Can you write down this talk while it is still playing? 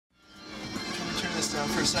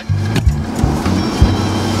around for a sec.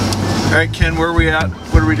 Alright Ken, where are we at?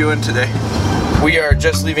 What are we doing today? We are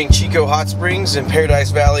just leaving Chico Hot Springs in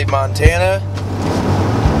Paradise Valley, Montana.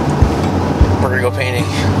 We're gonna go painting.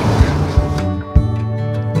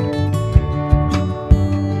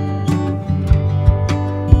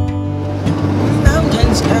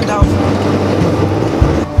 Mountains and out.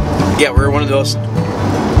 Yeah, we're one of those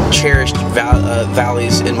cherished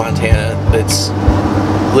valleys in Montana that's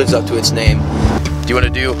lives up to its name. Do you want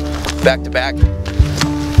to do back-to-back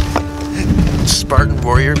Spartan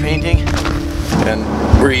warrior painting? And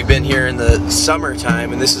we've been here in the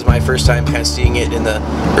summertime, and this is my first time kind of seeing it in the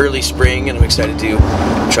early spring, and I'm excited to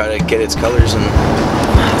try to get its colors and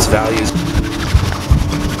its values.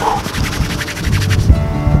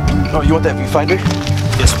 Oh, you want that viewfinder?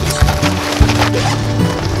 Yes, please.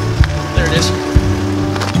 There it is.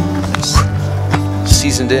 Nice.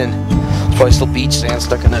 Seasoned in. There's probably still beach sand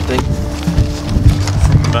stuck in that thing.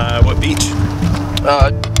 What beach?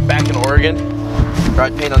 Back in Oregon.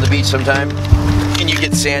 I'd paint on the beach sometime, and you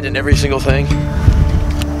get sand in every single thing.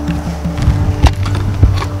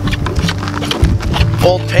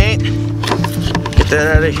 Old paint. Get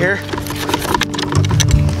that out of here.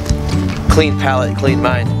 Clean palette, clean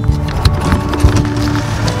mind.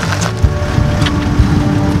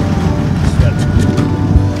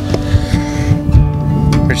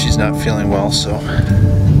 Richie's not feeling well, so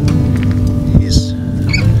he's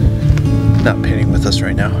not painting with us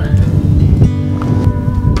right now.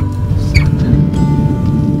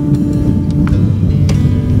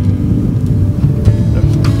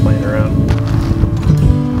 Playing around.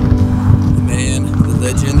 The man, the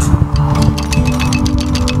legend.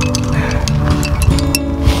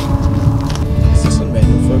 Is this on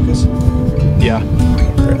manual focus? Yeah.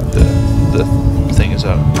 The thing is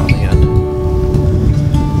out on the end.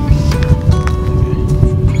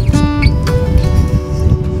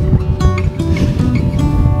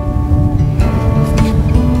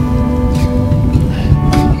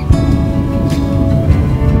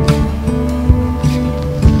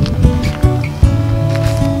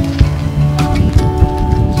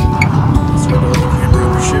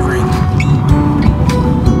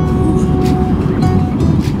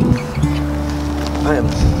 I am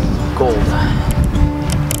cold.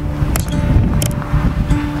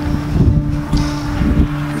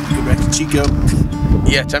 Go back to Chico.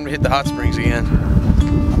 Yeah, time to hit the hot springs again.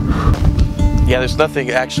 Yeah, there's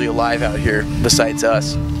nothing actually alive out here besides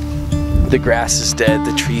us. The grass is dead,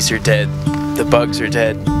 the trees are dead, the bugs are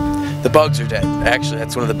dead. The bugs are dead. Actually,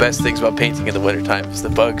 that's one of the best things about painting in the wintertime is the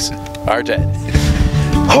bugs are dead.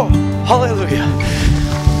 Oh, hallelujah.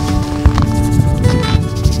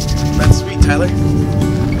 That's sweet, Tyler.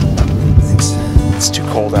 Thanks. It's too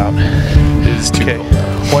cold out. It is too cold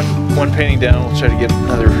out. One painting down, we'll try to get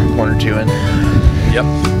another one or two in. Yep.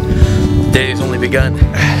 Day's only begun.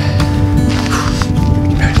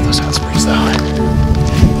 Back to those hot springs though.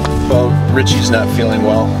 Well, Richie's not feeling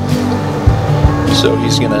well, so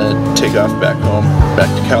he's gonna take off back home, back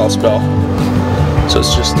to Kalispell. So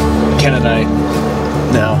it's just Ken and I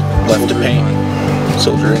now left to paint,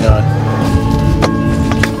 soldiering on.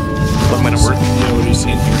 What might have worked? Yeah, what are you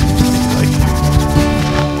seeing here?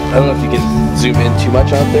 I don't know if you can zoom in too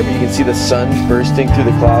much out there, but you can see the sun bursting through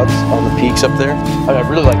the clouds on the peaks up there. I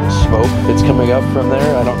really like the smoke that's coming up from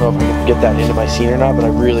there. I don't know if I can get that into my scene or not, but I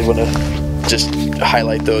really want to just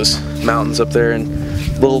highlight those mountains up there and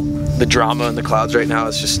the drama in the clouds right now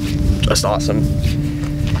is just awesome.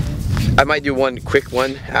 I might do one quick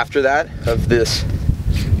one after that of this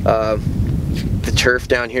the turf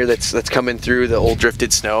down here that's coming through the old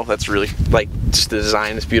drifted snow. That's really like just the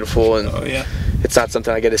design is beautiful, and oh yeah, it's not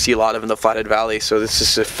something I get to see a lot of in the Flathead Valley, so this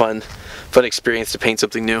is a fun experience to paint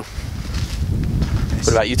something new. Nice.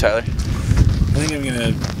 What about you, Tyler? I think I'm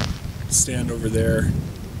gonna stand over there,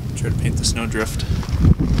 try to paint the snowdrift.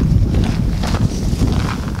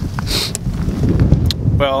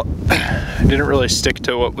 Well, I didn't really stick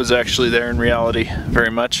to what was actually there in reality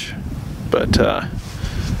very much, but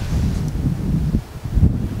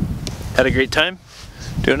had a great time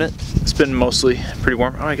doing it. It's been mostly pretty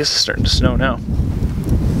warm. Oh, I guess it's starting to snow now.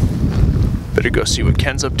 Better go see what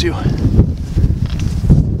Ken's up to.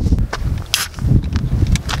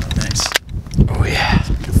 Nice. Oh yeah.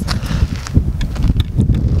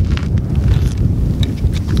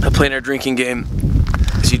 I'm playing our drinking game,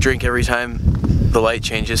 because you drink every time the light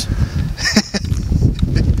changes.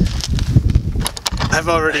 I've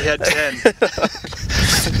already had 10.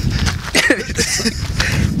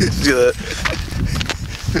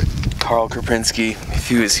 Carl Krapinski, if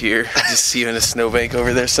he was here, I'd just see you in a snowbank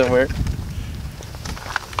over there somewhere.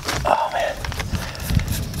 Oh man.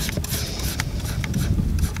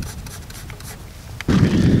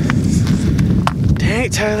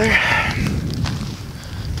 Alright, Tyler.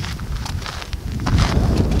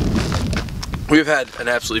 We've had an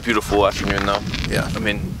absolutely beautiful afternoon though. Yeah. I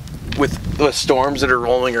mean, with the storms that are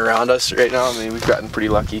rolling around us right now, I mean, we've gotten pretty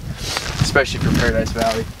lucky, especially for Paradise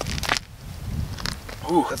Valley.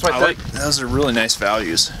 Ooh, that's my third. Those are really nice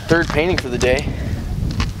values. Third painting for the day.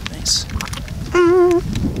 Nice.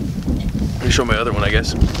 Let me show my other one, I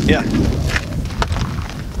guess. Yeah.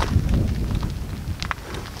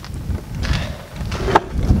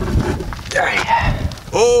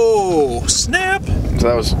 Oh, snap! So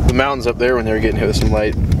that was the mountains up there when they were getting hit with some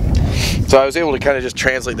light. So I was able to kind of just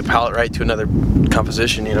translate the palette right to another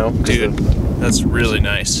composition, you know? Dude, that's really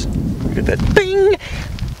nice. Get that bing,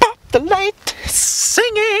 pop the light,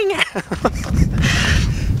 singing.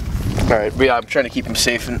 All right, but yeah, I'm trying to keep him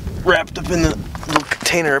safe and wrapped up in the little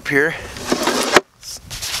container up here.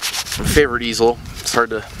 My favorite easel. It's hard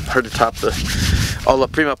to top the alla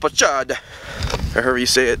prima pachada, or however you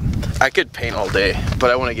say it. I could paint all day, but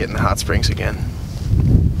I want to get in the hot springs again.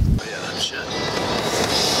 Oh, yeah, that shit.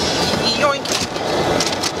 Yoink!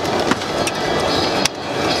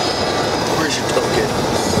 Where's your token?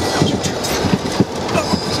 How's your token?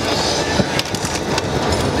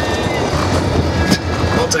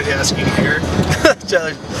 Multitasking here.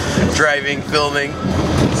 Tyler, driving, filming,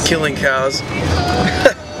 killing cows.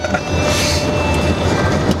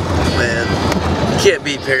 Man, you can't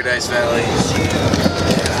beat Paradise Valley.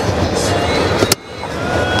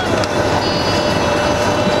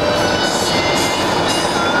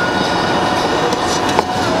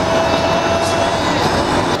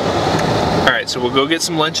 So we'll go get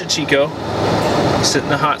some lunch at Chico, sit in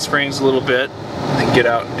the hot springs a little bit, and then get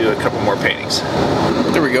out and do a couple more paintings.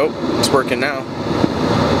 There we go. It's working now.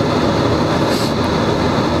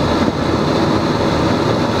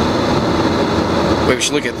 Wait, we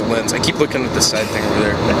should look at the lens. I keep looking at this side thing over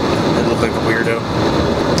there. I look like a weirdo.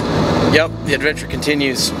 Yep, the adventure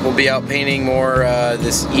continues. We'll be out painting more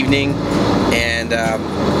this evening, and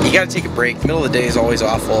you gotta take a break. The middle of the day is always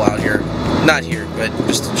awful out here. Not here, but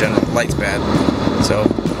just in general. Light's bad. So,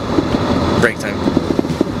 break time.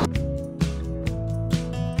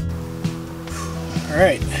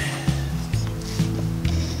 Alright.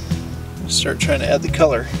 Start trying to add the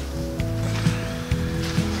color.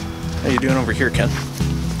 How you doing over here, Ken?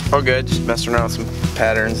 All good, just messing around with some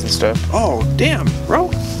patterns and stuff. Oh, damn, bro.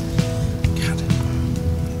 God.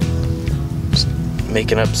 Just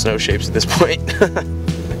making up snow shapes at this point.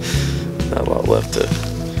 Not a lot left to...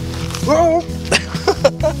 Whoa!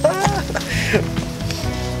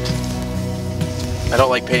 I don't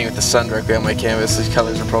like painting with the sun directly on my canvas. These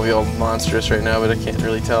colors are probably all monstrous right now, but I can't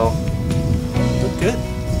really tell. Look good.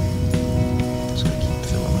 Just gonna keep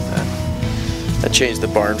filling with that. I changed the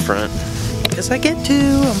barn front. Because I get to,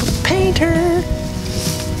 I'm a painter.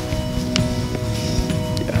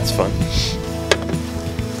 Yeah, it's fun.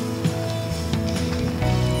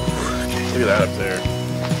 Look at that up there.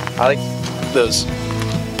 I like those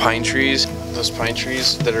pine trees. Those pine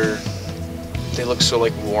trees that are, they look so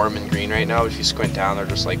like warm and green right now. If you squint down, they're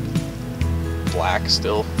just like black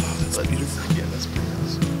still. Oh, that's beautiful. Yeah, that's pretty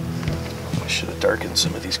nice. I should have darkened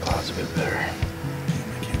some of these clouds a bit better. Yeah,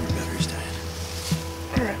 my camera battery's dying.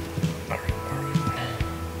 Alright.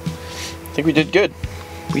 I think we did good.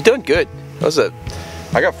 We done good. That was it.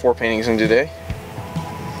 I got 4 paintings in today.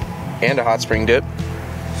 And a hot spring dip.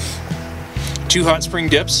 2 hot spring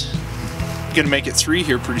dips. Gonna make it 3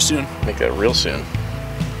 here pretty soon. Make that real soon.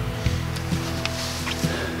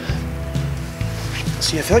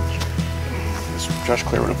 See, I feel like this Josh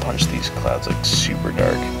Clare would have punched these clouds like super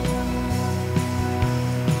dark.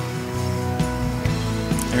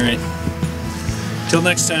 Alright. Till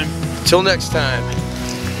next time. Till next time.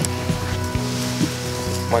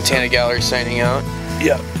 Montana Gallery signing out.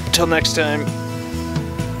 Yeah. Till next time.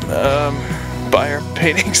 Buy our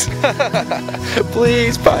paintings.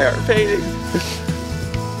 Please buy our paintings.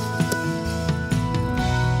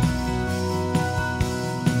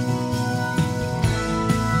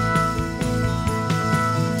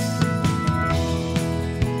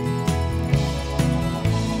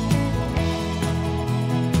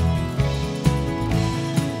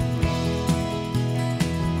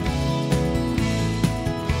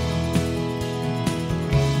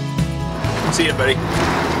 See you, buddy.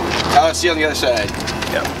 I'll see you on the other side.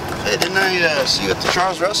 Yeah. Hey, didn't I see you at the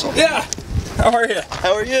Charles Russell? Yeah. How are you?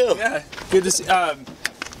 How are you? Yeah. Good to see.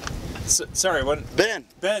 Sorry. What? Ben.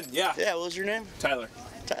 Ben. Yeah. Yeah. What was your name? Tyler.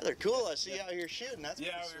 Tyler. Cool. I see you out here shooting. That's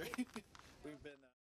Yeah. pretty sweet.